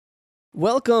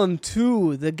Welcome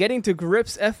to the Getting to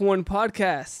Grips F1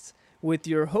 podcast with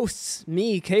your hosts,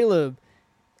 me, Caleb,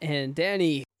 and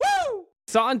Danny,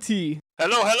 Santi,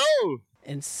 Hello.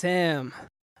 and Sam.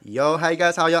 Yo, hi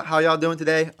guys, how y'all doing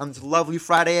today on this lovely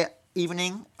Friday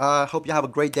evening? Hope you have a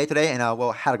great day today, and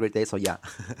had a great day. So yeah,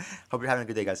 hope you're having a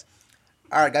good day, guys.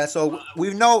 All right, guys. So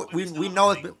we know there's been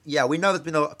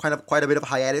quite a bit of a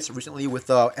hiatus recently with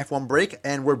F1 break,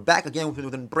 and we're back again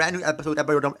with a brand new episode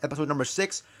number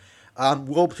 6.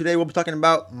 Today we'll be talking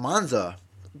about Monza.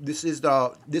 This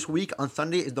week on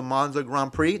Sunday is the Monza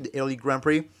Grand Prix, the Italy Grand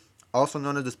Prix, also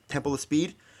known as the Temple of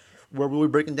Speed, where we'll be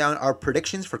breaking down our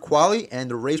predictions for quali and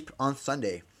the race on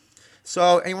Sunday.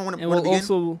 So, anyone want to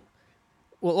begin?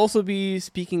 We'll also be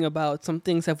speaking about some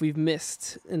things that we've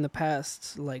missed in the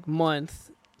past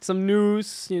month, some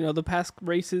news, the past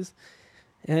races,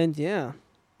 and yeah.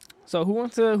 So who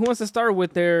wants to start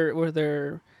with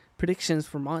their predictions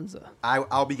for Monza?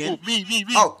 I'll begin. Oh, me.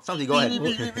 Oh, Santi, go ahead.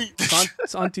 Me.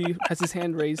 Santi has his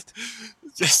hand raised.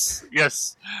 Yes.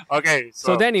 Okay.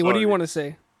 So Danny, what do you want to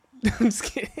say? I'm just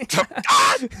kidding.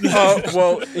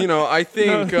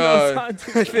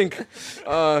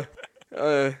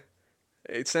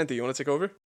 Hey, Santi, you want to take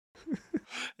over?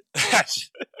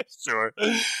 Sure.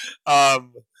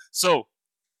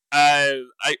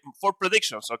 For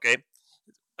predictions, okay.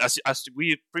 As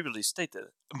we previously stated,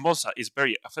 Monza is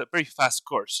a very fast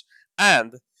course,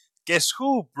 and guess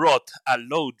who brought a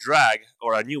low drag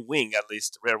or a new wing, at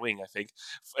least rear wing, I think,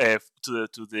 to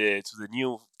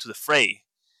the fray,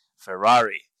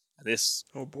 Ferrari. This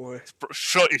Oh boy,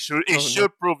 it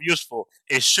should prove useful.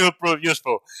 It should prove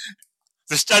useful.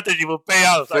 The strategy will pay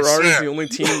out. Ferrari's the only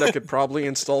team that could probably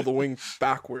install the wing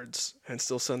backwards and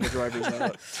still send the drivers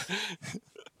out.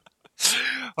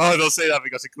 Oh, don't say that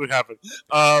because it could happen.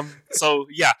 So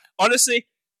yeah, honestly,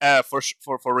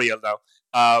 for real now,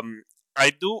 I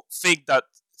do think that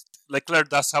Leclerc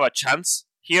does have a chance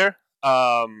here.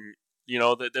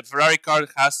 The Ferrari car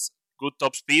has good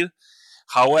top speed.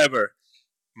 However,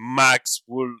 Max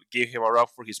will give him a run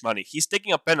for his money. He's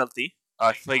taking a penalty.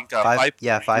 I think five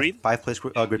place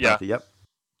grid penalty. Yep.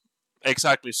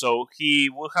 Exactly. So he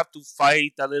will have to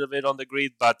fight a little bit on the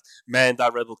grid, but man,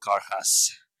 that Red Bull car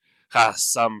has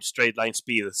some straight line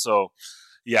speed. So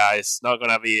yeah, it's not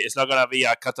gonna be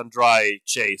a cut and dry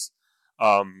chase.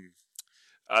 And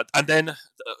then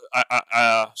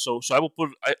so I will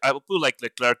put like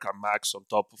Leclerc and Max on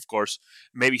top, of course.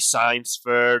 Maybe Sainz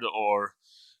third, or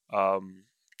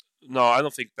no, I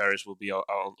don't think Perez will be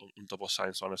on top of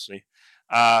Sainz, honestly.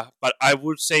 But I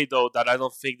would say, though, that I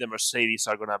don't think the Mercedes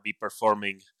are going to be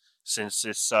performing, since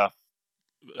it's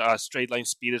straight line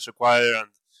speed is required, and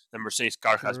the Mercedes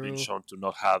car has been shown to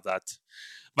not have that.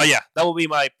 But yeah, that will be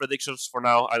my predictions for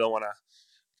now. I don't want to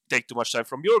take too much time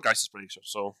from your guys' predictions.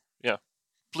 So yeah,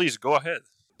 please go ahead.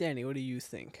 Danny, what do you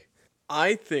think?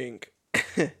 I think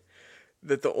that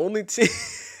the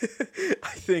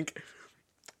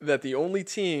only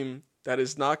team that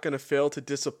is not going to fail to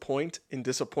disappoint in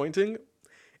disappointing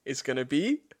is going to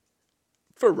be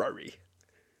Ferrari.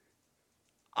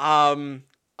 In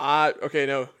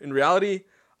reality,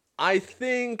 I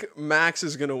think Max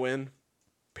is going to win.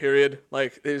 Period.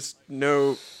 There's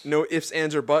no ifs,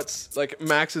 ands, or buts.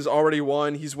 Max has already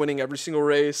won. He's winning every single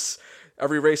race.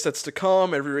 Every race that's to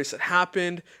come, every race that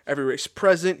happened, every race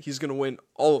present, he's going to win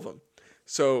all of them.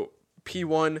 So,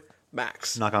 P1,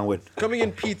 Max. Knock on wood. Coming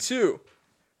in P2,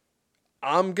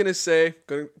 I'm going to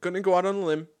go out on a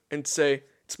limb and say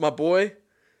it's my boy,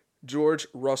 George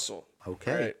Russell.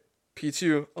 Okay. All right.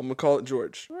 P2, I'm going to call it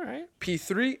George. All right. P3,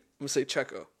 I'm going to say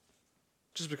Checo.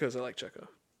 Just because I like Checo.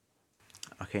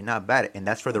 Okay, not bad. And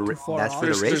that's for the race.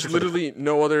 There's literally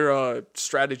no other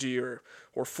strategy or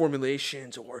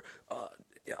formulations or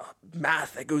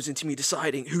math that goes into me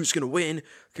deciding who's going to win,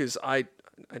 because I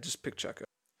just picked Checo.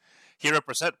 He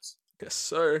represents. Yes,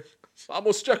 sir.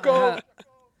 Vamos, Checo.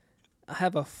 I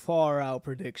have a far out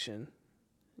prediction.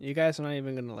 You guys are not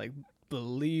even going to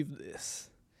believe this.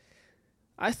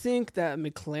 I think that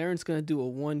McLaren's going to do a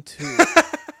 1-2.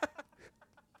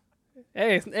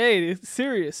 Hey,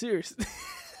 serious. Nah.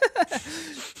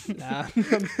 I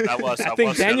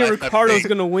think Daniel Ricciardo's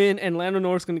going to win and Lando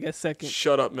Norris going to get second.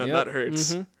 Shut up, man. Yep. That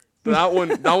hurts.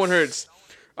 Mm-hmm. That one hurts.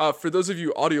 For those of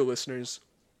you audio listeners,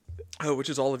 which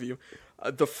is all of you,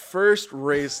 the first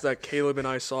race that Caleb and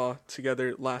I saw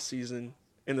together last season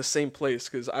in the same place,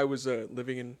 because I was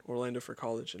living in Orlando for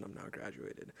college and I'm now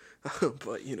graduated.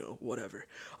 But, whatever.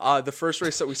 The first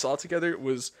race that we saw together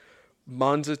was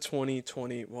Monza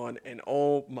 2021, and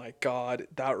oh my God,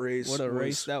 that race! What a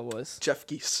race that was! Jeff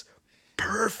Geese,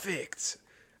 perfect.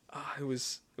 It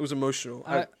was emotional.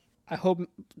 I I hope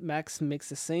Max makes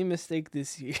the same mistake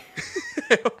this year.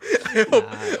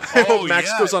 I hope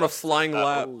Max goes on a flying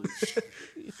lap.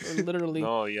 Literally.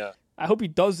 No, yeah. I hope he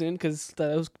doesn't, because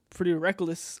that was pretty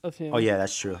reckless of him. Oh yeah,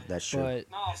 that's true. That's true. But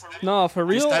no, for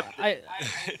real, type-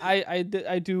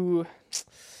 I do.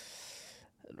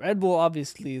 Red Bull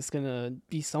obviously is gonna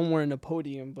be somewhere in the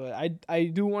podium, but I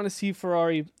do want to see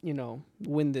Ferrari,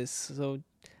 win this. So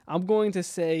I'm going to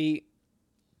say,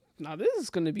 now this is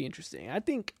gonna be interesting. I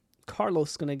think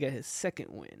Carlos is gonna get his second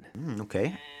win,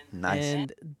 Okay, nice.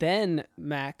 and then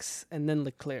Max, and then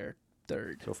Leclerc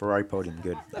third. So Ferrari podium,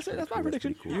 good. That's my pretty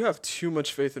prediction. cool. You have too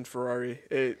much faith in Ferrari.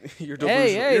 You're delusional.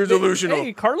 Hey, You're delusional.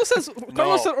 Hey, Carlos had we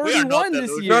already are not won this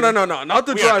delusional. year. No, not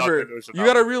the We are not driver. delusional. You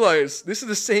gotta realize this is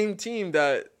the same team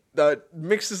that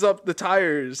mixes up the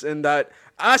tires and that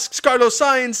asks Carlos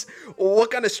Sainz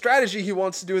what kind of strategy he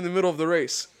wants to do in the middle of the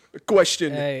race.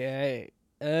 Question. Hey.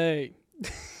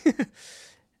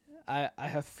 I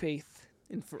have faith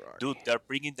in Ferrari. Dude, they're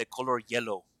bringing the color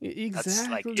yellow.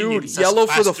 Exactly. like- Dude, It's a yellow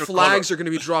for the faster flags color. are going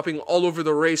to be dropping all over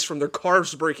the race from their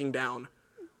carbs breaking down.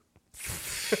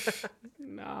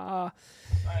 Nah.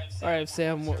 All right,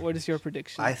 Sam. What is your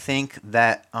prediction? I think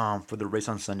that for the race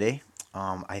on Sunday,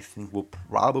 I think we'll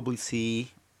probably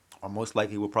see, or most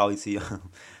likely we'll probably see.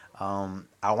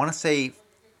 I want to say,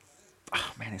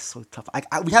 oh man, it's so tough.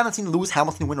 We haven't seen Lewis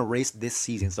Hamilton win a race this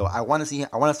season, so I want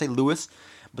to say Lewis,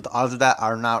 but the odds of that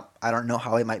are not. I don't know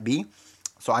how it might be.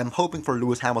 So I'm hoping for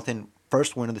Lewis Hamilton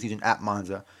first win of the season at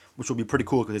Monza, which will be pretty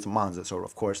cool because it's Monza. So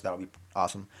of course that'll be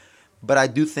awesome. But I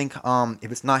do think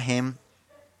if it's not him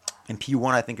in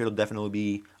P1, I think it'll definitely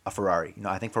be a Ferrari.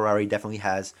 I think Ferrari definitely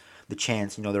has the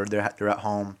chance. They're at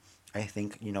home. I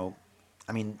think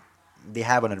I mean, they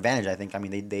have an advantage. I think. I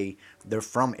mean, they're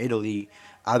from Italy.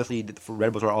 Obviously, the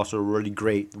Red Bulls are also really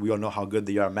great. We all know how good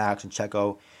they are, Max and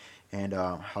Checo, and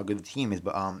how good the team is.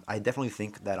 But I definitely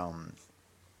think that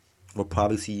we'll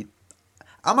probably see.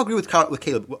 I'm gonna agree with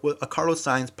Caleb with a Carlos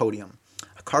Sainz podium,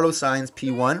 a Carlos Sainz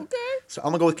P1. Okay. So I'm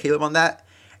gonna go with Caleb on that,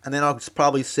 and then I'll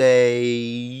probably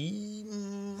say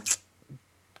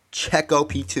Checo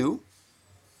P2,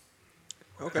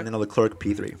 Okay. and then a Leclerc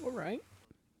P3. All right.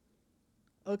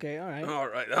 Okay. All right. All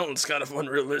right, that one's kind of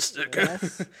unrealistic.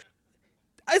 That's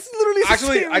literally the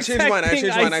Actually, same I changed exact mine. thing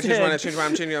I said.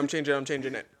 I'm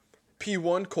changing it.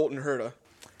 P1, Colton Herta.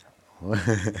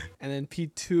 And then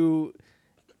P2,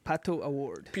 Pato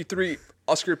Award. P3,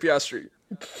 Oscar Piastri.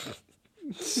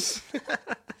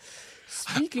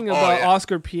 Speaking about yeah.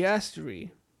 Oscar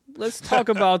Piastri, let's talk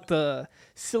about the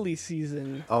silly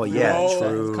season. Oh yeah, Bro,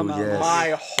 true. come out Yes.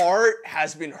 My heart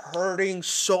has been hurting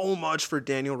so much for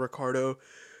Daniel Ricciardo.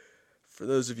 For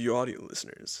those of you audio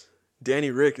listeners, Danny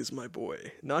Rick is my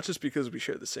boy. Not just because we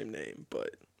share the same name,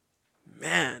 but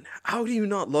man, how do you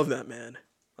not love that man?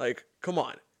 Like, come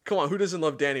on, who doesn't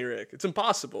love Danny Rick? It's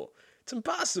impossible.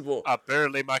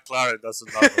 Apparently, McLaren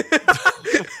doesn't love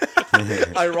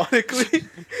him. Ironically,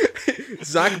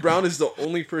 Zach Brown is the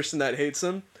only person that hates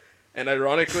him, and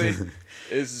ironically,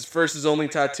 his only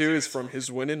tattoo is from his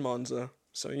win in Monza.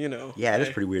 So Yeah, it is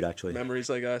pretty weird actually. memories,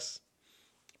 I guess.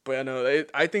 But I know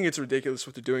I think it's ridiculous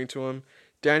what they're doing to him.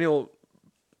 Daniel,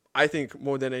 I think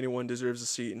more than anyone deserves a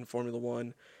seat in Formula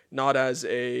One, not as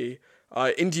a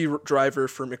Indy driver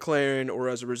for McLaren or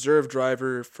as a reserve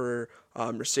driver for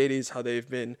Mercedes, how they've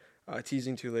been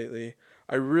teasing to lately.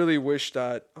 I really wish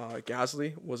that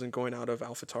Gasly wasn't going out of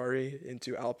AlphaTauri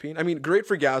into Alpine. I mean, great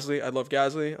for Gasly. I love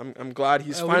Gasly. I'm glad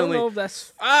he's We finally. don't know if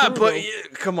that's But true, though.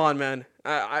 come on, man.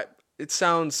 It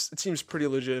seems pretty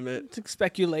legitimate. To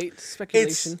speculation.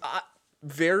 It's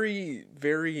very,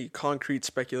 very concrete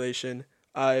speculation.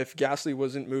 If Gasly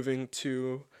wasn't moving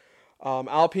to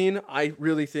Alpine, I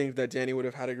really think that Danny would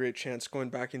have had a great chance going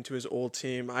back into his old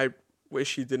team. I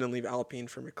wish he didn't leave Alpine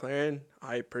for McLaren.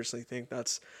 I personally think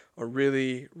that's a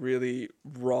really, really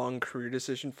wrong career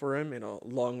decision for him in a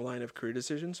long line of career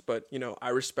decisions. But, I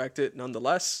respect it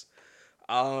nonetheless.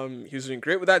 He was doing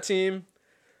great with that team.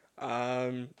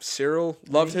 Cyril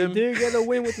loved him. He did get a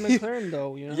win with McLaren,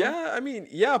 though.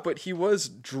 Yeah, but he was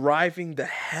driving the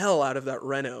hell out of that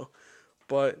Renault.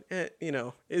 But,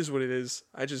 is what it is.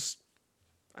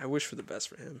 I wish for the best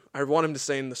for him. I want him to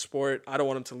stay in the sport. I don't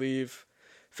want him to leave.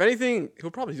 If anything,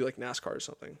 he'll probably do like NASCAR or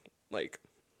something, like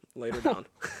later down.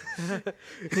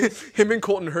 Him and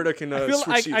Colton Herta can I feel switch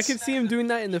like seats. I can see him doing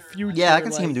that in the future. Yeah, I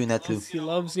can see him doing that too. He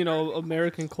loves,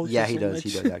 American culture. Yeah, he so does. much.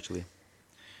 He does actually.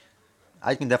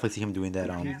 I can definitely see him doing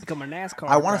that. He's become a NASCAR.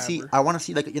 I want to see. driver. I want to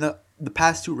see the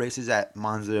past two races at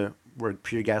Monza were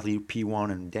Pierre Gasly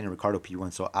P1 and Daniel Ricciardo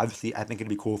P1. So obviously, I think it'd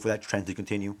be cool for that trend to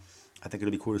continue. I think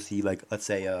it'll be cool to see, like, let's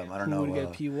say, I don't Who know, would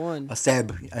get P1? a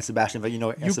Seb and Sebastian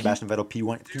Vettel, Sebastian Vettel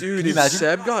P1. Dude, Can you if imagine?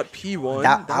 Seb got P1,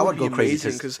 That- that I would would be go crazy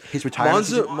amazing 'cause because his retirement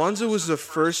season- Monza was the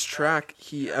first track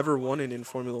he ever won in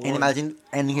Formula One. And imagine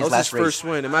ending that his was last his race. first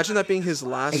win. Imagine that being his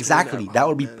last Exactly. win ever. That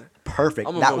would be Man. perfect.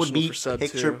 I'm That would emotional be for Seb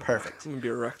picture too. perfect. I'm gonna be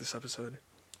a wreck this episode.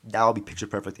 That would be picture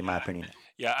perfect in my opinion.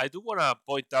 Yeah, I do want to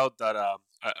point out that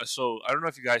so I don't know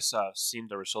if you guys seen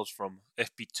the results from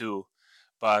FP2,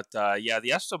 but yeah,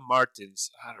 the Aston Martins,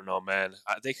 I don't know, man,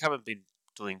 they haven't been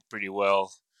doing pretty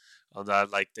well on that.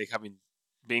 Like they have been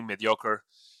being mediocre.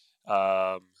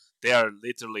 They are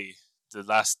literally the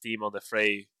last team on the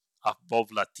fray above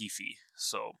Latifi.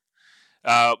 So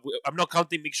I'm not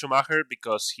counting Mick Schumacher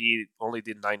because he only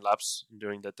did 9 laps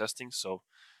during the testing. So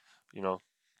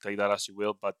take that as you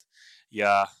will. But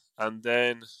yeah, and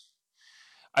then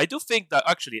I do think that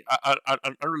actually,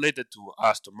 unrelated to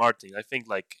Aston Martin, I think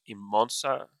like in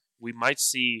Monza we might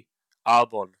see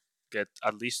Albon get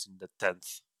at least in the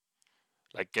 10th,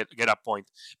 like get a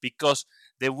point, because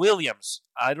the Williams.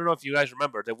 I don't know if you guys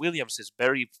remember, the Williams is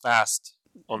very fast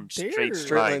on straight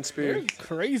Straight line line. speed. They're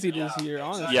crazy this year,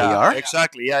 honestly. Yeah, They are?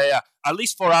 exactly. Yeah. At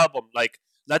least for Albon, like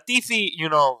Latifi,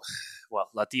 well,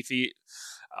 Latifi.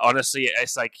 Honestly,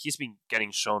 it's like he's been getting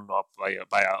shown up by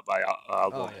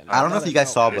Albon. yeah, I don't know if you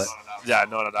guys saw, but It's- yeah,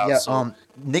 no doubt. yeah, So,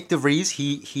 Nick DeVries,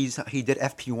 he did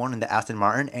FP1 in the Aston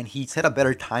Martin, and he set a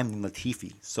better time than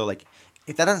Latifi. So like,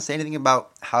 if that doesn't say anything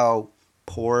about how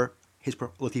poor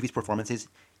Latifi's performance is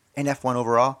in F1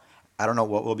 overall, I don't know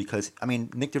what will, because I mean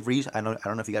Nick DeVries, I don't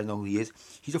know if you guys know who he is.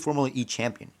 He's a Formula E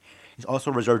champion. He's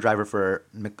also a reserve driver for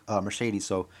Mercedes.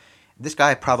 So this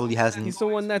guy probably hasn't. He's the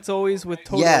one that's always with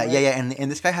Toto. Yeah, right? yeah. And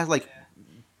this guy has like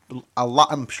a lot.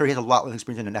 I'm sure he has a lot of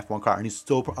experience in an F1 car, and he's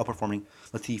still outperforming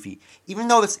Latifi. Even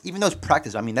though it's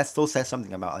practice, I mean that still says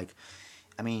something about like,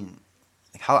 I don't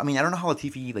know how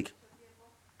Latifi like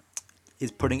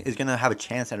is gonna have a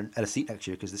chance at a seat next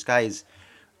year, because this guy is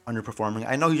underperforming.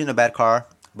 I know he's in a bad car,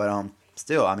 but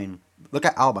still, I mean, look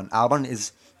at Albon. Albon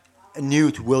is new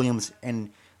to Williams,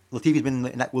 and Latifi's been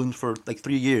in that Williams for like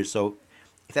 3 years. So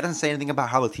if that doesn't say anything about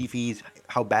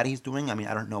how bad he's doing, I mean,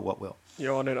 I don't know what will.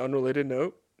 Yo, on an unrelated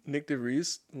note, Nick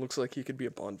DeVries looks like he could be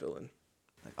a Bond villain.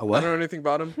 A what? I don't know anything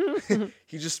about him.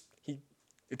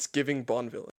 It's giving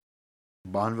Bond villain.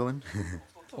 Bond villain?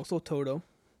 Also Toto.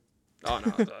 Oh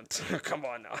no, come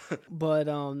on now. But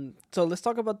so let's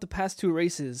talk about the past 2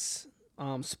 races.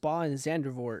 Spa and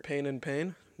Zandvoort. Pain and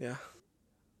pain. Yeah.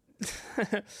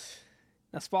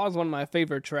 Now Spa is one of my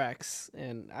favorite tracks,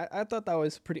 and I thought that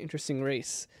was a pretty interesting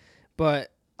race.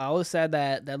 But I was sad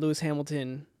that Lewis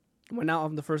Hamilton went out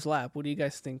on the first lap. What do you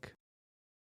guys think?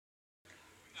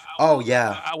 Oh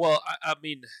yeah. well, I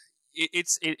mean,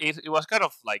 it was kind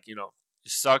of like it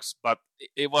sucks, but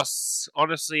it was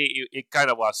honestly it kind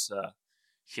of was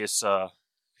his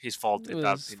fault It in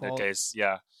was his the fault. case.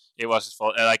 Yeah, it was his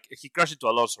fault. Like he crashed into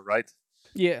Alonso, right?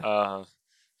 Yeah.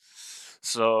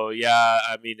 So yeah,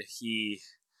 I mean he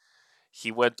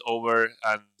went over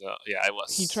and yeah, it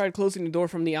was. He tried closing the door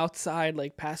from the outside,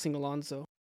 like passing Alonso.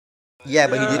 Yeah,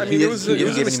 but Yeah, he it was didn't a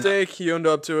give him. mistake. He owned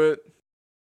up to it.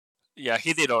 Yeah,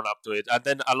 he did own up to it, and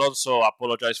then Alonso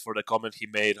apologized for the comment he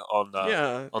made on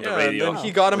the On the radio. And then he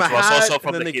got him Which a was hat, also and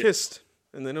from then the they kid. kissed.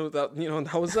 And then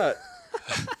that was that.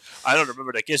 I don't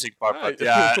remember the kissing part, but Right.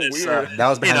 yeah, it's, Weird. That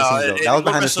was behind the scenes, though. That was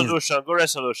behind the scenes. Good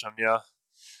resolution, yeah.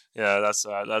 Yeah,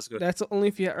 that's good. That's only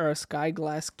if you are a Sky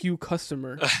Glass Q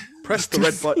customer. Press the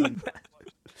red button.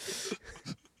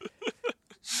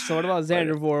 So what about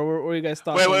Zandvoort? What are you guys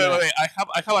thoughts Wait, on that? wait. I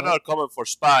have another comment for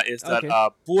Spa. Is that Okay.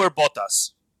 poor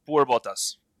Bottas?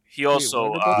 He also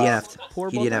what about DNF'd. Poor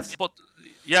He Bottas? DNF'd. but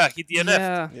yeah, he DNF'd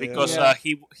Yeah. because Yeah.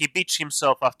 he beached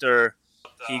himself after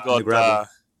he got gravel.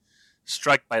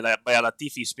 struck by a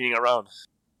Latifi spinning around.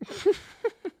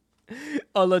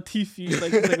 A Latifi,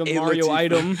 like it's like a Mario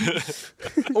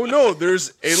Latifi. item. Oh no, there's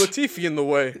a Latifi in the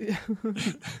way.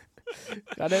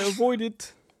 Gotta avoid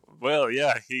it. Well,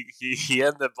 yeah, he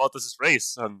ended Bottas'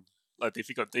 race and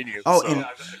Latifi continued. Oh, so, and-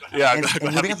 yeah,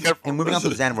 And moving on to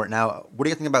Zandvoort now. What do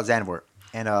you think about Zandvoort?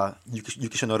 And Yuki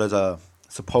Tsunoda's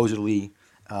supposedly,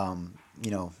 I don't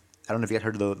know if you guys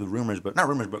heard the rumors, but not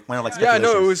rumors, but kind of like Yeah,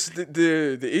 speculations. no, it was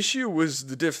the issue was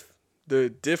the diff. The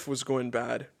diff was going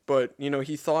bad, but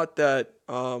he thought that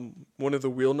one of the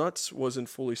wheel nuts wasn't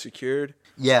fully secured,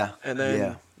 Yeah. and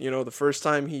then yeah. the first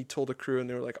time he told the crew, and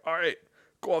they were like, "All right,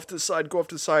 go off to the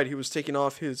side." He was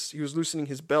he was loosening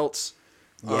his belts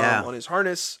Yeah. on his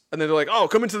harness, and then they're like, "Oh,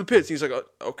 come into the pits." He's like,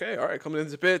 "Okay, all right, come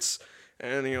into the pits."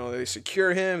 And they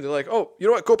secure him. They're like, "Oh, you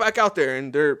know what? Go back out there."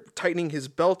 And they're tightening his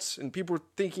belts, and people were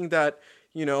thinking that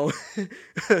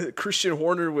Christian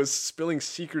Horner was spilling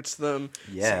secrets to them.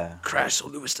 Yeah. Saying, crash so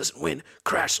Lewis doesn't win.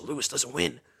 Crash so Lewis doesn't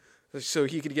win. So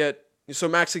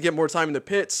Max could get more time in the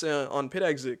pits on pit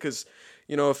exit because,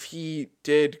 if he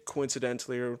did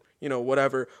coincidentally or,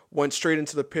 whatever, went straight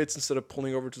into the pits instead of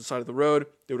pulling over to the side of the road,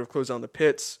 they would have closed down the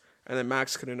pits and then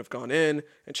Max couldn't have gone in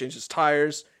and changed his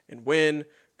tires and win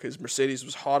because Mercedes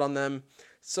was hot on them.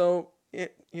 So,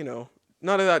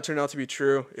 none of that turned out to be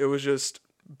true. It was just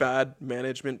bad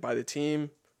management by the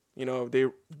team.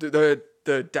 The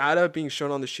data being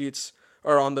shown on the sheets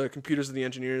or on the computers of the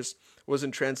engineers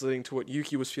wasn't translating to what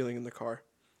Yuki was feeling in the car.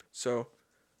 So,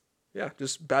 yeah,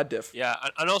 just bad diff. Yeah,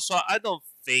 and also I don't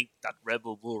think that Red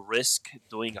Bull will risk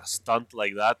doing a stunt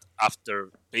like that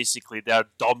after basically they're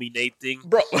dominating.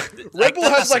 Bro, Red Bull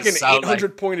has like an 800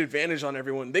 like... point advantage on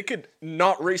everyone. They could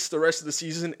not race the rest of the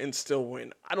season and still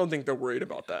win. I don't think they're worried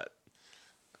about that.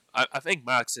 I think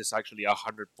Max is actually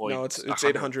 100 points. No, it's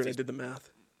 800. I did the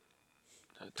math.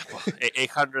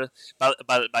 800,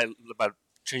 but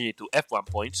changing it to F1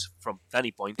 points from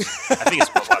Danny points. I think it's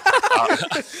what?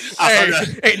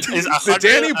 The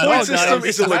Danny point system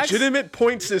is a legitimate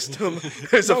point system.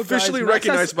 It's officially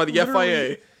recognized by the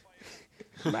FIA.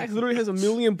 Max literally has 1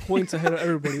 million points ahead of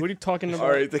everybody. What are you talking about?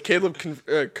 All right, the Caleb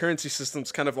currency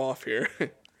system's kind of off here.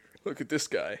 Look at this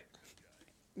guy.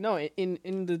 No,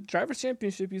 in the Drivers'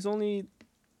 Championship, he's only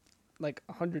like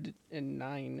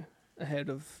 109 ahead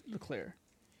of Leclerc.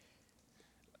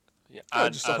 Yeah,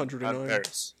 just 109. And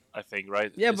Paris, I think,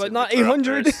 right? Yeah, but not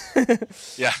 800.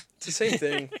 Yeah. It's the same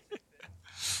thing.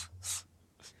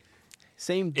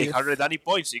 Same diff. 890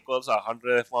 points equals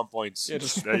 101 points. Yeah,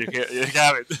 just there you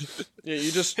have it. Yeah,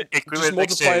 you just Equivalent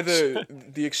multiply exchange.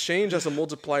 the exchange as a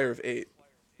multiplier of 8.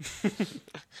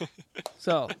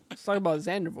 So, let's talk about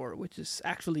Zandvoort, which is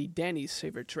actually Danny's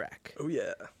favorite track. Oh,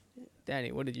 yeah.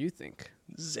 Danny, what did you think?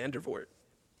 Zandvoort.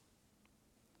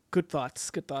 Good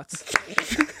thoughts.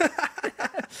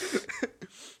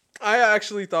 I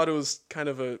actually thought it was kind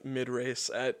of a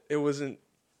mid-race. It wasn't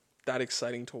that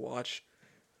exciting to watch.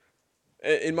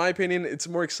 In my opinion, it's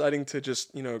more exciting to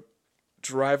just,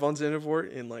 drive on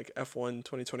Zandvoort in like F1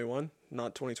 2021,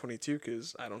 not 2022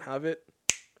 because I don't have it.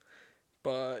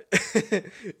 But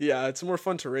yeah, it's more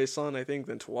fun to race on, I think,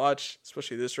 than to watch,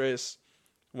 especially this race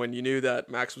when you knew that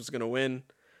Max was going to win.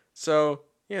 So,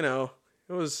 it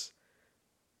was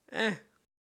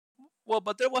Well,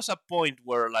 but there was a point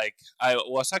where, like, I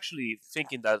was actually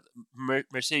thinking that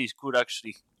Mercedes could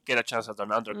actually get a chance at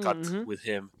an undercut with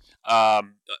him.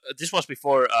 This was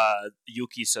before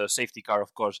Yuki's safety car,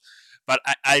 of course. But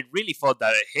I really thought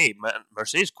that, hey, man,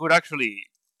 Mercedes could actually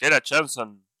get a chance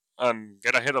and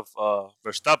get ahead of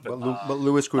Verstappen. But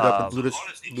Lewis screwed up.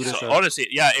 Honestly,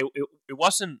 yeah, it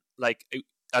wasn't like...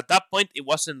 at that point, it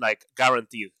wasn't like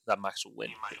guaranteed that Max would win.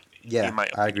 Yeah,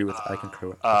 I agree with. I concur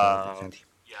with that.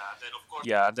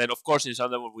 Yeah, and then of course in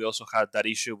Zandvoort we also had that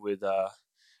issue with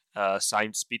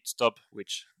Sainz pit stop,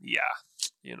 which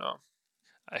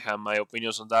I have my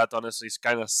opinions on that. Honestly, it's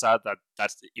kind of sad that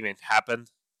that even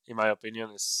happened. In my opinion,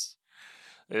 it's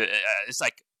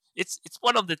like it's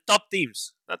one of the top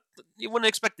teams that you wouldn't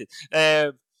expect it.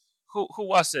 Who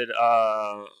was it?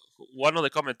 One of the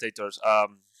commentators.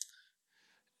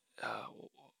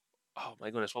 Oh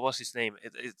my goodness, what was his name?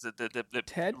 It's the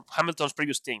Ted? Hamilton's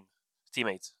previous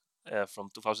teammate from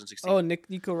 2016. Oh,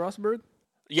 Nico Rosberg?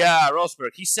 Yeah,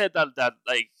 Rosberg. He said that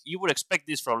like you would expect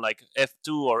this from like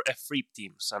F2 or F3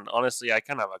 teams, and honestly, I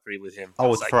kind of agree with him. Oh,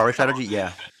 with like, Ferrari strategy,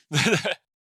 yeah.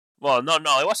 Well, no,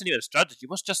 it wasn't even a strategy. It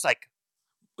was just like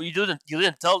you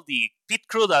didn't tell the pit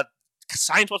crew that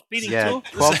Sainz was pitting too.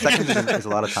 12 seconds is a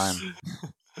lot of time.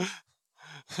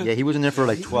 Yeah, he was in there for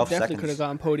like 12 definitely seconds. Could have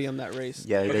gotten podium that race.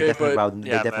 Yeah, they definitely robbed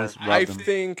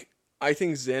him. I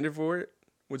think Zandvoort,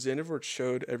 what Zandvoort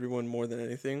showed everyone more than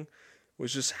anything,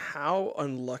 was just how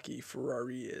unlucky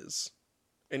Ferrari is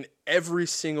in every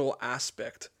single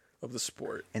aspect of the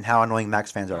sport. And how annoying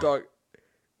Max fans are. Dog,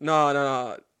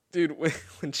 no. Dude, when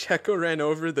Checo ran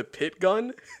over the pit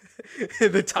gun,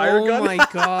 the tire gun. Oh my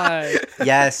god.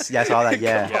 Yes, I saw that,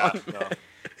 yeah.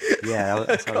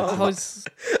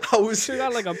 I was sure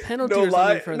got like a penalty or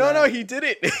something for that. No, he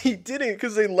didn't. He didn't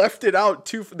because they left it out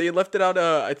too. They left it out.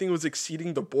 I think it was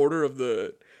exceeding the border of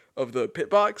the pit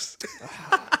box.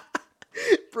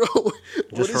 Bro,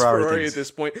 what is Ferrari at this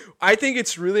point? I think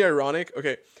it's really ironic.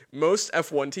 Okay, most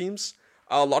F1 teams,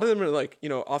 a lot of them are like,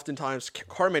 oftentimes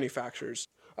car manufacturers.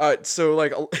 So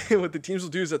like what the teams will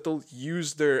do is that they'll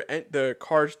use the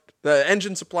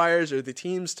engine suppliers or the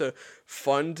teams to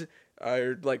fund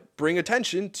or like bring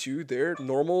attention to their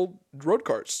normal road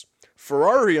cars.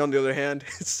 Ferrari, on the other hand,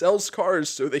 sells cars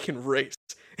so they can race.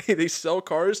 They sell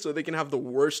cars so they can have the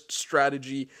worst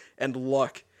strategy and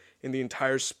luck in the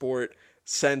entire sport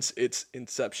since its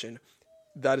inception.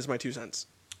 That is my 2 cents.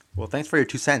 Well, thanks for your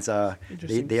 2 cents.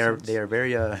 Interesting They are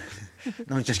very no,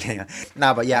 I'm just kidding.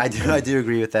 Nah, but yeah, I do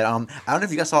agree with that. I don't know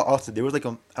if you guys saw also there was like I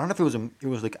don't know if it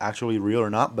was like actually real or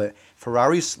not, but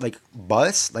Ferrari's like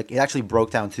bus like it actually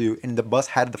broke down too, and the bus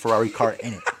had the Ferrari car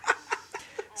in it.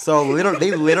 So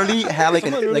they literally had like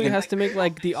Someone really has to make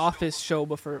like the Office show,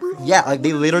 but for yeah, like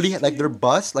they literally like their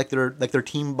bus, like their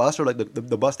team bus or like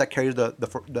the bus that carries the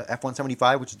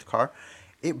F-175, which is the car,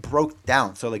 it broke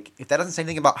down. So like if that doesn't say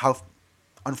anything about how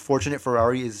unfortunate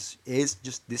Ferrari is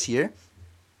just this year,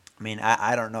 I mean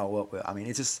I don't know what I mean.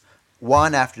 It's just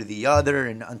one after the other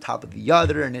and on top of the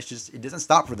other, and it doesn't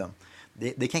stop for them.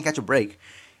 They can't catch a break.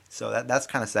 So that's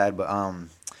kind of sad, but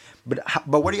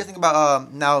what do you think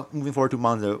about now moving forward to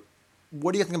Monza?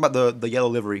 What do you think about the yellow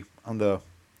livery on the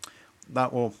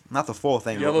not the full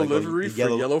thing? Yellow but like livery the for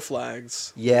yellow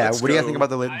flags. Yeah, Let's what do you go. think about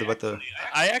the?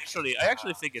 I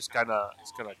actually think it's kind of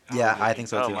Yeah, I think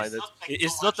so I don't too. mind it.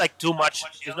 It's not like too much.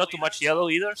 It's not too much yellow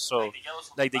either. So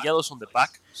like the yellow's on the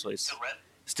back, so it's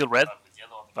still red,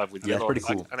 but with Yeah, it's yellow. pretty on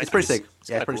the back. cool. And I It's think pretty sick. Yeah,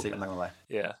 kinda it's pretty cool. sick. I'm not gonna lie.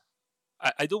 Yeah.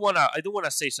 I do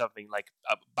wanna say something like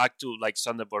back to like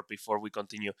Zandvoort before we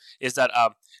continue. Is that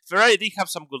Ferrari did have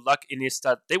some good luck in is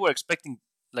that they were expecting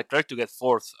Leclerc to get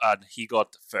fourth and he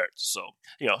got third. So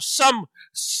some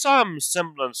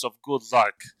semblance of good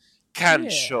luck can Yeah.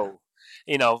 show.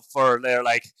 For their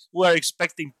like we're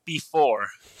expecting P4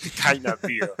 kind of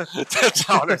deal. That's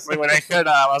honestly when I heard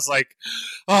that I was like,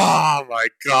 oh my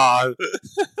god.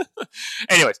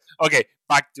 Anyways, okay,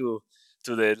 back to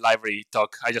the library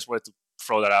talk. I just wanted to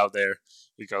throw that out there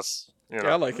because Yeah,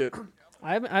 I like it.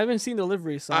 I haven't seen the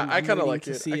livery, so I'm I kind of waiting like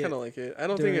to it. see I kind of like it. I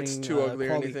don't think it's during, too ugly or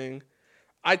quali. anything.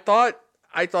 I thought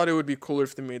it would be cooler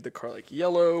if they made the car like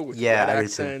yellow with Yeah, red I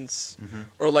did too. accents,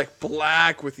 or like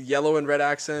black with yellow and red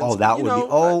accents. Oh, that You would know, be.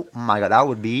 Oh my god, that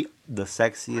would be the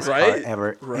sexiest car Right?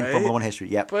 ever in Right? Formula One history.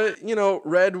 Yep. But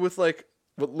red with like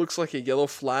what looks like a yellow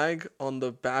flag on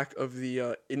the back of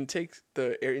the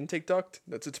the air intake duct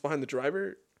that sits behind the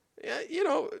driver. Yeah,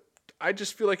 I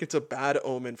just feel like it's a bad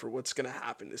omen for what's gonna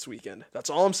happen this weekend. That's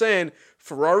all I'm saying.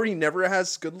 Ferrari never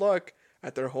has good luck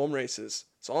at their home races.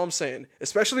 That's all I'm saying.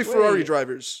 Especially Ferrari Wait.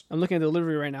 drivers. I'm looking at the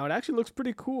livery right now. It actually looks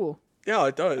pretty cool. Yeah,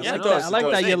 it does. Yeah, I It like no, that. does. I It like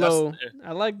does. that Hey, yellow. that's-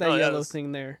 I like that no, yeah, yellow that's-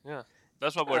 thing there. yeah,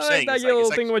 that's what I we're like saying. that It's yellow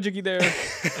like, thing, Wajiki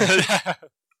there.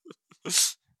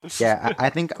 Yeah, I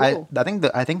think Cool. I think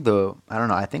the I don't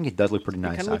know. I think it does look pretty It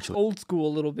nice kind of looks actually. old school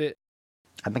a little bit.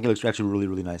 I think it looks actually really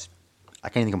really nice. I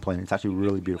can't even complain. It's actually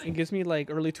really It beautiful. gives me like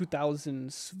early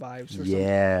 2000s vibes or something.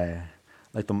 Yeah,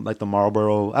 like the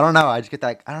Marlboro. I don't know. I just get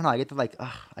that. I don't know. I get the like.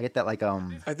 I get that like I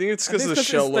think it's I because think of the it's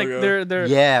shell like logo. their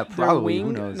Yeah, their probably. Who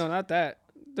wing. knows? No, not that.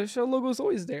 The shell logo's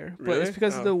always there, but Really? it's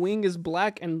because Oh. the wing is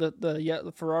black and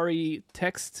the Ferrari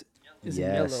text is in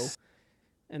yellow, Yes.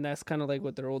 and that's kind of like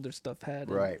what their older stuff had.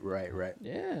 and Right.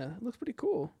 Yeah, it looks pretty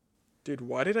cool. Dude,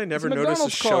 why did I never notice the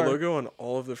McDonald's shell car. logo on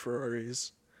all of the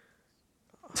Ferraris?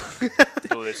 dude,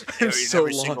 it's I'm in so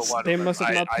every single lost. one They of them. must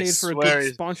have not I paid for swear good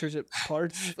it- sponsorship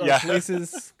parts or Yeah.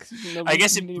 places. I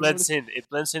guess it blends in. It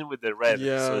blends in with the red, so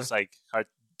Yeah. it's like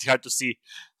hard to see.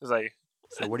 It's like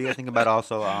So what do you think about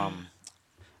also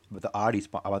with the Audi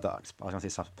I was gonna say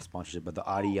sponsorship, but the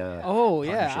Audi Oh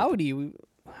yeah, partnership. Audi.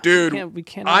 Dude, We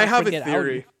cannot I have a forget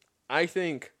theory. Audi.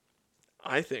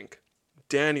 I think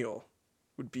Daniel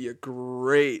would be a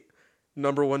great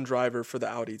number one driver for the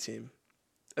Audi team.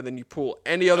 And then you pull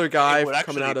any other guy would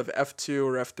coming actually- out of F2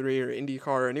 or F3 or IndyCar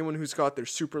or anyone who's got their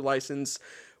super license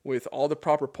with all the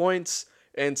proper points,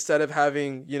 instead of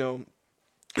having,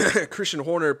 Christian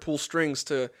Horner pull strings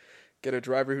to get a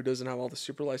driver who doesn't have all the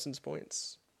super license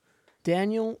points.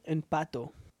 Daniel and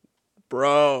Pato.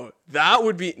 Bro, that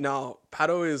would be... No,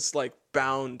 Pato is,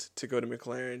 bound to go to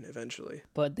McLaren eventually.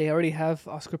 But they already have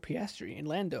Oscar Piastri in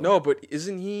Lando. No, but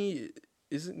hasn't he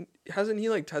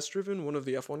test driven one of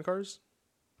the F1 cars?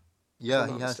 If Yeah, I'm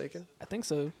he not has. mistaken. I think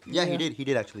so. Yeah, he did. He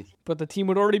did actually. But the team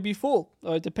would already be full,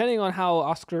 depending on how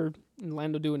Oscar and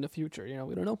Lando do in the future.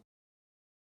 We don't know.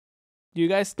 Do you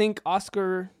guys think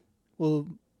Oscar will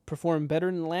perform better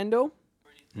than Lando? Or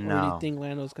do you No. think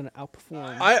Lando's gonna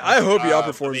outperform? I hope he I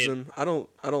outperforms mean- him. I don't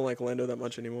like Lando that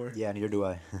much anymore. Yeah, neither do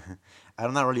I.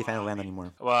 I'm not really a fan of Lando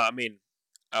anymore. well, I mean,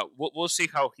 we'll see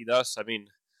how he does. I mean,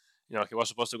 he was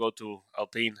supposed to go to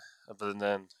Alpine, but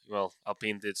then,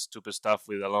 Alpine did stupid stuff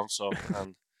with Alonso,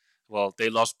 and they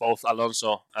lost both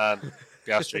Alonso and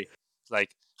Piastri.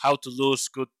 Like how to lose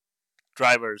good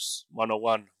drivers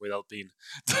 101 with Alpine,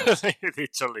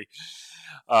 literally.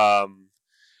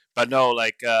 But no,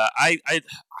 I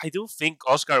I do think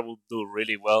Oscar will do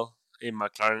really well in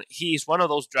McLaren. He is one of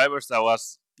those drivers that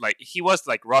was like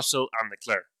Russell and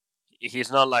Leclerc.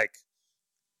 He's not like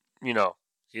you know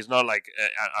he's not like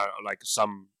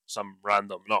some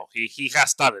random. No, he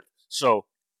has talent. So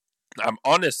I'm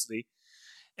honestly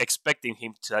expecting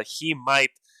him to. He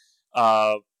might.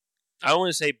 I don't want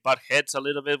to say butt heads a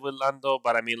little bit with Lando,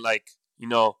 but I mean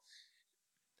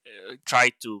try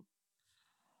to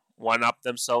one up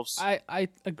themselves. I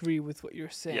agree with what you're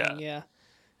saying. Yeah.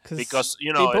 Because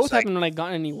they both haven't like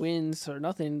gotten any wins or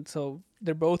nothing, so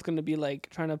they're both going to be like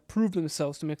trying to prove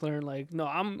themselves to McLaren. Like, no,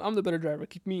 I'm the better driver.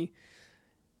 Keep me.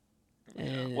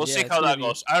 And we'll see how that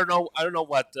goes. I don't know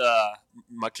what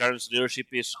McLaren's leadership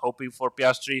is hoping for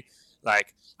Piastri.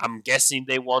 Like, I'm guessing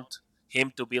they want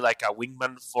him to be like a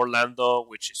wingman for Lando,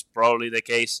 which is probably the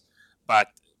case. But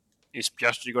is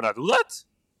Piastri gonna do that?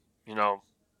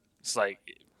 It's like.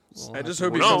 I just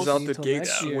hope he comes out the gate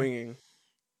swinging.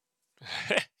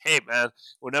 Hey man,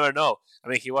 we'll never know. I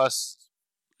mean, he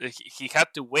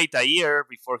had to wait a year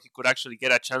before he could actually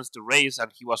get a chance to race, and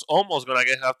he was almost gonna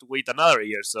have to wait another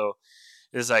year. So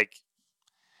it's like,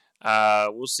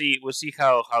 we'll see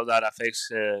how that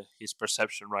affects his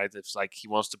perception, right? It's like he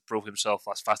wants to prove himself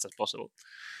as fast as possible.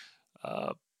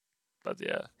 But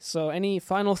yeah. So, any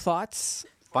final thoughts?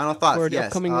 Final thoughts for the yes.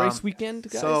 upcoming race weekend,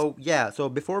 guys. So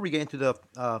before we get into the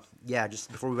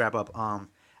just before we wrap up,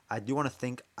 I do want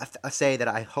to I say that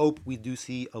I hope we do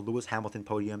see a Lewis Hamilton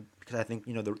podium, because I think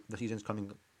the season's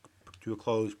coming to a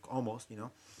close almost, and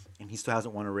he still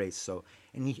hasn't won a race. So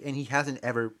and he hasn't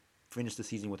ever finished the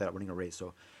season without winning a race.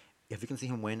 So if we can see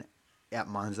him win at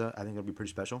Monza, I think it'll be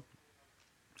pretty special.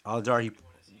 Odds are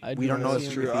we don't know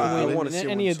if I want to see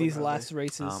any of these last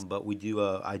races, but we do.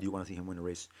 I do want to see him win a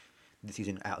race this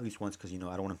season at least once, because I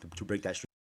don't want him to break that streak.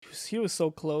 He was so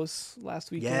close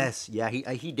last weekend. Yes, yeah,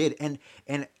 he did, and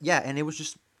it was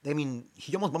just, I mean,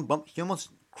 he almost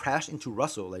crashed into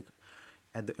Russell like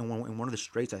in one of the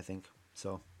straights, I think.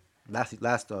 So last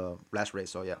race.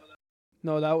 So yeah.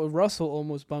 No, that was Russell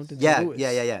almost bumped into Lewis.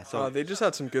 Yeah. So they just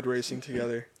had some good racing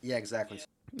together. Yeah, exactly.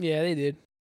 Yeah, they did.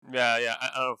 Yeah. I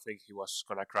don't think he was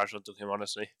gonna crash onto him,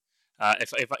 honestly.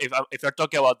 If you're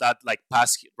talking about that, like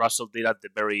pass Russell did at the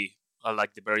very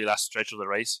last stretch of the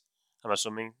race, I'm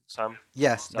assuming, Sam.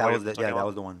 Yes, that was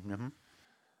the one. Mm-hmm.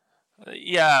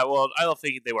 Yeah, well, I don't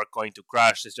think they were going to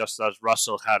crash. It's just that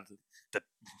Russell had the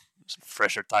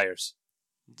fresher tires.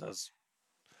 All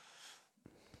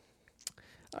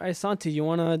right, Santi, you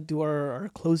want to do our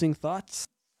closing thoughts?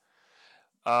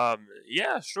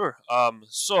 Yeah, sure.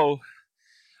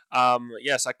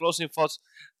 Yes, our closing thoughts.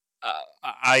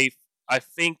 I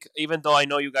think, even though I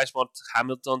know you guys want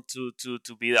Hamilton to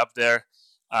be up there,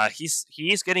 he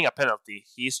is getting a penalty.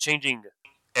 He is changing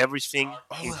everything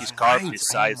in his car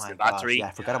besides the battery. Yeah,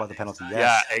 I forgot about the penalty. Yes.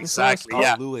 Yeah, exactly.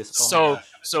 Yeah. Lewis. So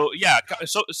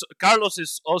Carlos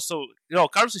is also,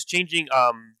 Carlos is changing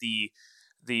the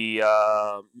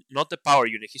not the power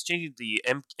unit. He's changing the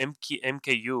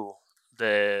MKU,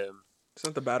 It's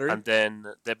not the battery. And then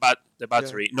the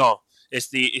battery. Yeah. No, it's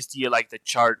the like the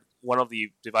charge. One of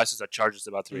the devices that charges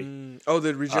the battery.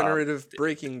 The regenerative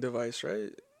braking device, right?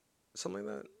 Something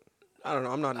like that. I don't know.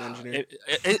 I'm not an engineer.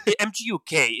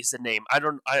 MGU-K is the name.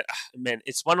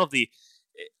 It's one of the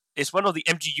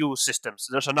MGU systems.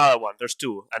 There's another one. There's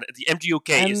two, and the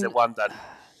MGU-K is the one that.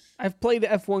 I've played the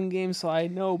F1 game, so I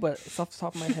know, but it's off the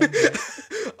top of my head.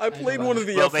 I played one of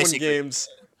the F1 games.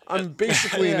 I'm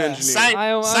basically an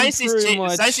engineer. Science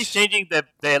is changing the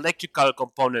electrical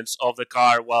components of the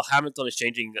car, while Hamilton is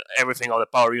changing everything of the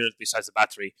power unit besides the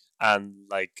battery.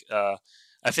 And I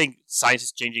think science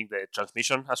is changing the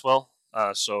transmission as well.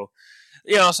 So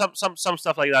some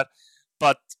stuff like that.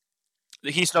 But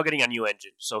he's not getting a new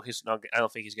engine, so he's not. I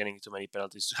don't think he's getting too many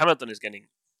penalties. Hamilton is getting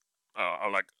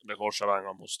like the whole shebang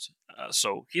almost.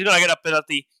 So he's gonna get a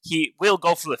penalty. He will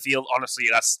go through the field. Honestly,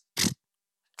 that's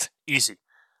easy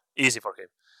for him.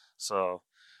 So,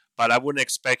 but I wouldn't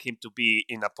expect him to be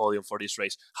in a podium for this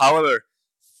race. However,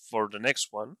 for the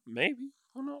next one, maybe,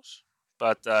 who knows?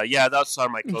 But those are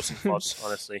my closing thoughts.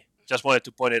 Honestly, just wanted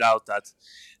to point it out that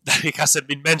it hasn't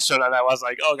been mentioned, and I was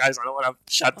like, "Oh, guys, I don't want to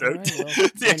shatter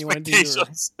the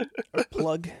expectations."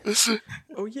 Plug.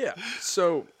 Oh yeah,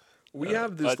 so. We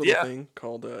have this little thing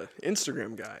called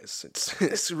Instagram, guys.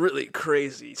 It's a really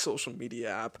crazy social media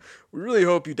app. We really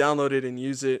hope you download it and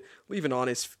use it. Leave an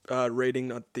honest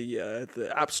rating at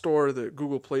the App Store, the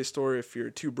Google Play Store if you're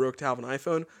too broke to have an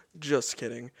iPhone. Just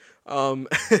kidding. Our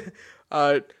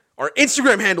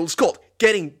Instagram handle is called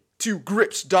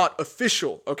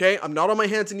gettingtogrips.official, okay? I'm not on my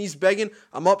hands and knees begging.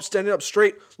 I'm up, standing up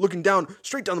straight, looking down,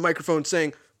 straight down the microphone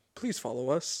saying, please follow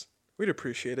us. We'd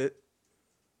appreciate it.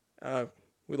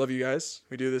 We love you guys.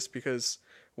 We do this because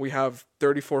we have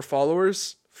 34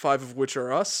 followers, 5 of which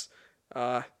are us.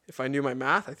 If I knew my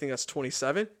math, I think that's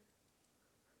 27.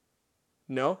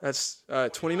 No, that's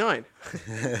 29. I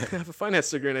have a finance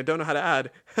degree and I don't know how to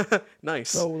add.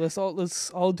 Nice. So let's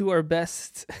all do our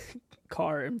best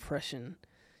car impression.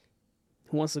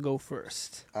 Who wants to go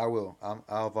first? I will.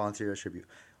 I'll volunteer as tribute.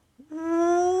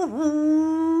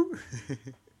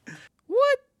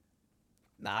 What?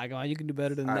 Nah, come on, you can do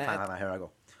better than All that. right, fine. Here I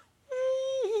go.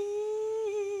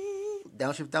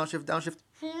 Downshift.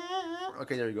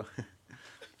 Okay, there you go.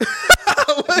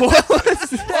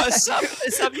 What's up?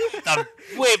 You've done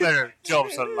way better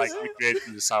jobs on like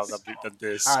recreating the sound than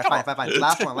this. All right, fine.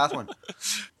 Last one.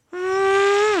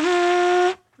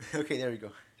 Okay, there you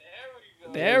go.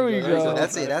 There we go.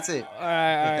 That's it. All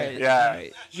right. Yeah. All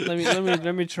right.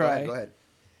 Let me try. Go ahead.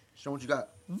 Show what you got.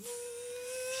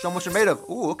 Show what you're made of.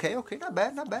 Ooh, okay. Not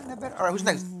bad. All right, who's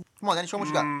next? Come on, Danny. Show what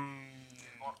you got.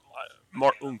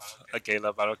 More oomph. Okay,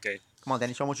 but okay. Come on,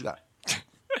 Danny. Show what you got.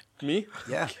 Me?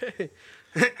 Yeah. Okay.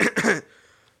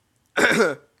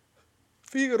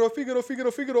 Figaro. Is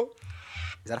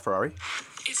that a Ferrari?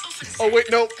 Oh, wait,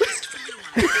 no.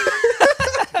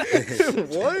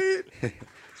 What?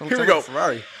 Here we go.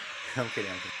 Ferrari. I'm kidding.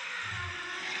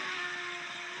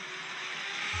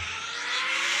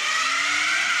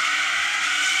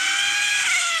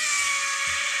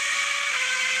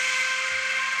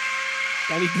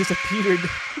 Danny disappeared.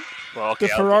 Well, okay,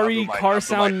 The I'll Ferrari do mine, car I'll do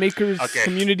sound mine. makers Okay.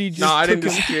 community just No, I didn't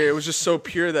took him. disappear. It was just so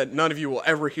pure that none of you will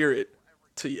ever hear it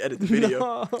till you edit the video.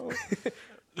 No.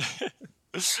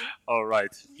 All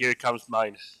right, here comes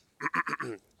mine.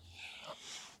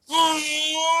 Oh,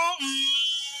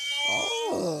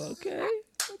 okay.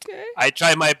 I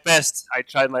tried my best.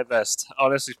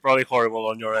 Honestly, it's probably horrible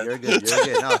on your end. You're good.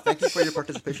 No, thank you for your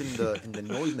participation in the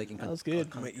noise making. That was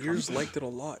good. My ears liked it a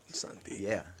lot, Santi.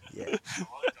 Yeah.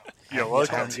 You're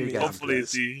welcome. Yeah. Hopefully,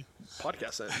 the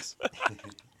Podcast ends.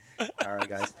 All right,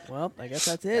 guys. Well, I guess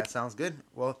that's That it. sounds good.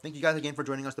 Well, thank you guys again for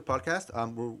joining us the podcast.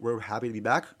 We're happy to be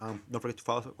back. Don't forget to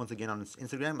follow us once again on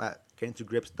Instagram at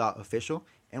gettingtogrips.official,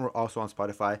 and we're also on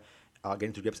Spotify,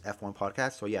 Getting to Grips F1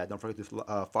 podcast. So yeah, don't forget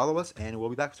to follow us, and we'll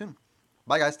be back soon.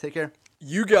 Bye, guys. Take care.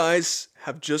 You guys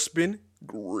have just been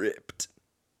gripped.